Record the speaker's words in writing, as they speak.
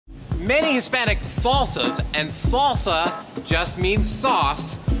Many Hispanic salsas, and salsa just means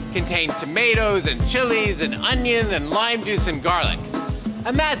sauce, contain tomatoes and chilies and onion and lime juice and garlic.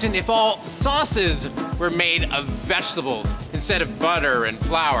 Imagine if all sauces were made of vegetables instead of butter and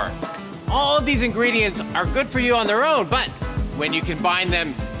flour. All of these ingredients are good for you on their own, but when you combine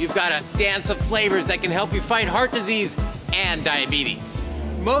them, you've got a dance of flavors that can help you fight heart disease and diabetes.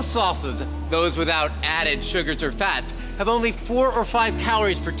 Most salsas, those without added sugars or fats, have only 4 or 5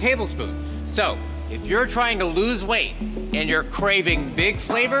 calories per tablespoon. So, if you're trying to lose weight and you're craving big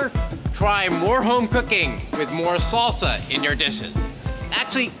flavor, try more home cooking with more salsa in your dishes.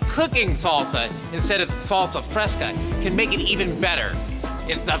 Actually, cooking salsa instead of salsa fresca can make it even better.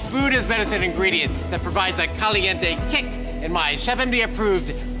 It's the food is medicine ingredient that provides a caliente kick in my ChefMD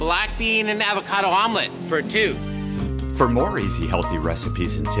approved black bean and avocado omelet for 2. For more easy healthy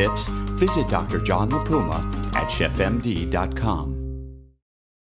recipes and tips, visit Dr. John LaPuma at chefmd.com.